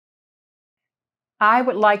I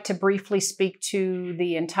would like to briefly speak to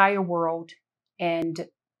the entire world and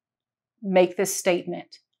make this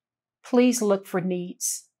statement. Please look for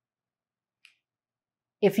needs.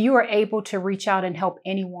 If you are able to reach out and help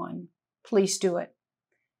anyone, please do it.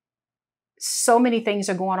 So many things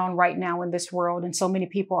are going on right now in this world, and so many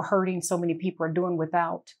people are hurting, so many people are doing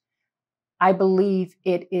without. I believe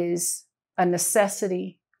it is a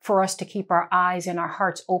necessity for us to keep our eyes and our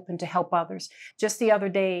hearts open to help others. Just the other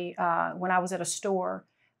day, when I was at a store,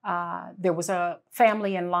 there was a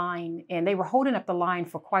family in line, and they were holding up the line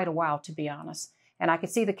for quite a while, to be honest. And I could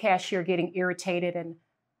see the cashier getting irritated, and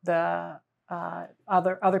the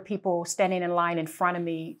other people standing in line in front of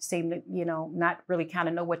me seemed to, not really kind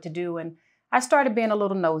of know what to do. And I started being a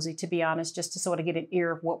little nosy, to be honest, just to sort of get an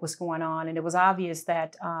ear of what was going on. And it was obvious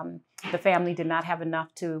that the family did not have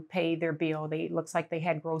enough to pay their bill. It looks like they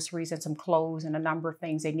had groceries and some clothes and a number of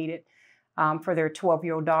things they needed for their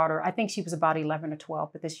 12-year-old daughter. I think she was about 11 or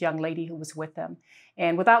 12, but this young lady who was with them.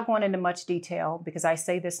 And without going into much detail, because I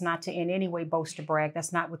say this not to in any way boast or brag,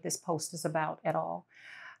 that's not what this post is about at all.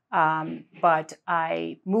 But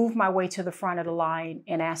I moved my way to the front of the line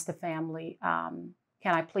and asked the family,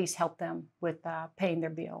 can I please help them with paying their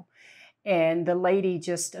bill? And the lady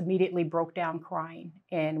just immediately broke down crying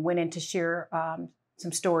and went in to share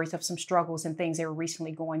some stories of some struggles and things they were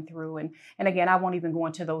recently going through. And again, I won't even go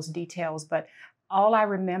into those details, but all I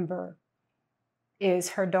remember is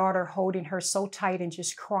her daughter holding her so tight and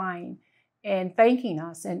just crying and thanking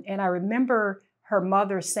us. And I remember her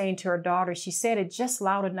mother saying to her daughter, she said it just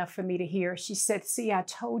loud enough for me to hear. She said, "See, I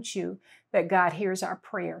told you that God hears our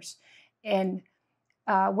prayers." And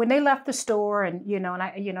when they left the store, and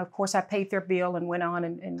of course I paid their bill and went on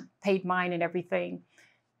and paid mine and everything.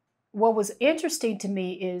 What was interesting to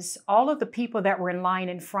me is all of the people that were in line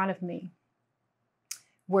in front of me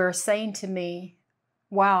were saying to me,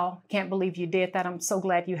 "Wow, can't believe you did that. I'm so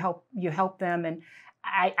glad you helped them." And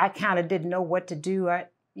I kind of didn't know what to do. I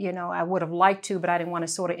would have liked to, but I didn't want to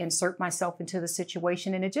sort of insert myself into the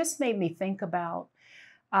situation. And it just made me think about,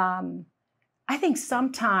 I think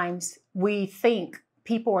sometimes we think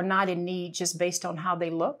people are not in need just based on how they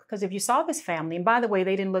look. Because if you saw this family, and by the way,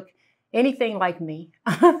 they didn't look anything like me.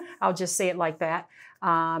 I'll just say it like that.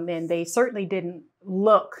 And they certainly didn't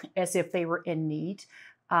look as if they were in need.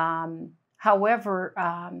 However,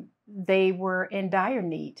 they were in dire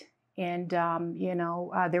need. And,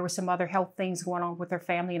 there were some other health things going on with her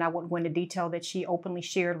family, and I won't go into detail that she openly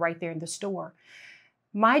shared right there in the store.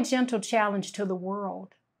 My gentle challenge to the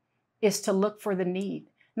world is to look for the need.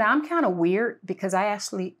 Now, I'm kind of weird because I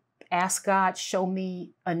actually ask God, show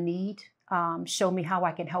me a need, show me how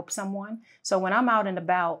I can help someone. So when I'm out and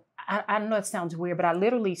about, I know it sounds weird, but I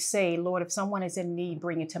literally say, "Lord, if someone is in need,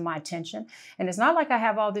 bring it to my attention." And it's not like I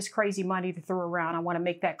have all this crazy money to throw around. I want to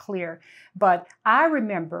make that clear. But I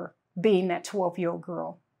remember being that 12-year-old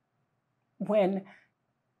girl when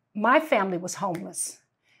my family was homeless,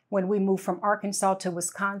 when we moved from Arkansas to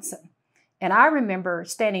Wisconsin. And I remember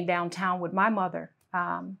standing downtown with my mother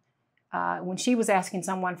when she was asking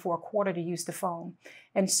someone for a quarter to use the phone.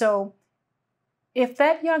 And so if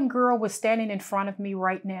that young girl was standing in front of me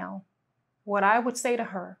right now, what I would say to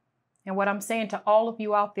her, and what I'm saying to all of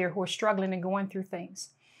you out there who are struggling and going through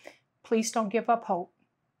things, please don't give up hope.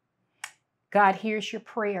 God hears your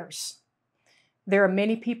prayers. There are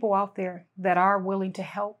many people out there that are willing to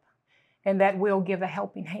help and that will give a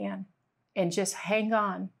helping hand. And just hang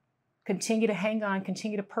on. Continue to hang on,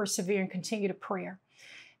 continue to persevere, and continue to pray.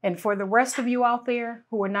 And for the rest of you out there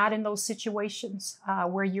who are not in those situations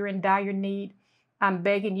where you're in dire need, I'm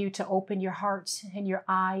begging you to open your hearts and your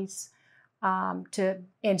eyes, to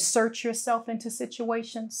insert yourself into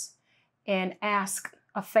situations and ask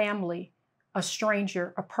a family, a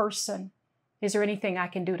stranger, a person, is there anything I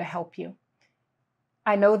can do to help you?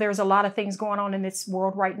 I know there's a lot of things going on in this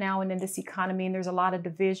world right now and in this economy, and there's a lot of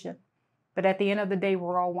division. But at the end of the day,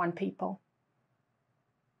 we're all one people.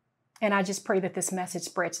 And I just pray that this message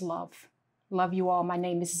spreads love. Love you all. My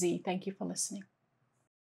name is Z. Thank you for listening.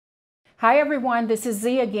 Hi, everyone. This is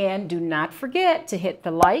Z again. Do not forget to hit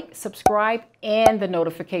the like, subscribe, and the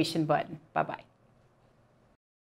notification button. Bye-bye.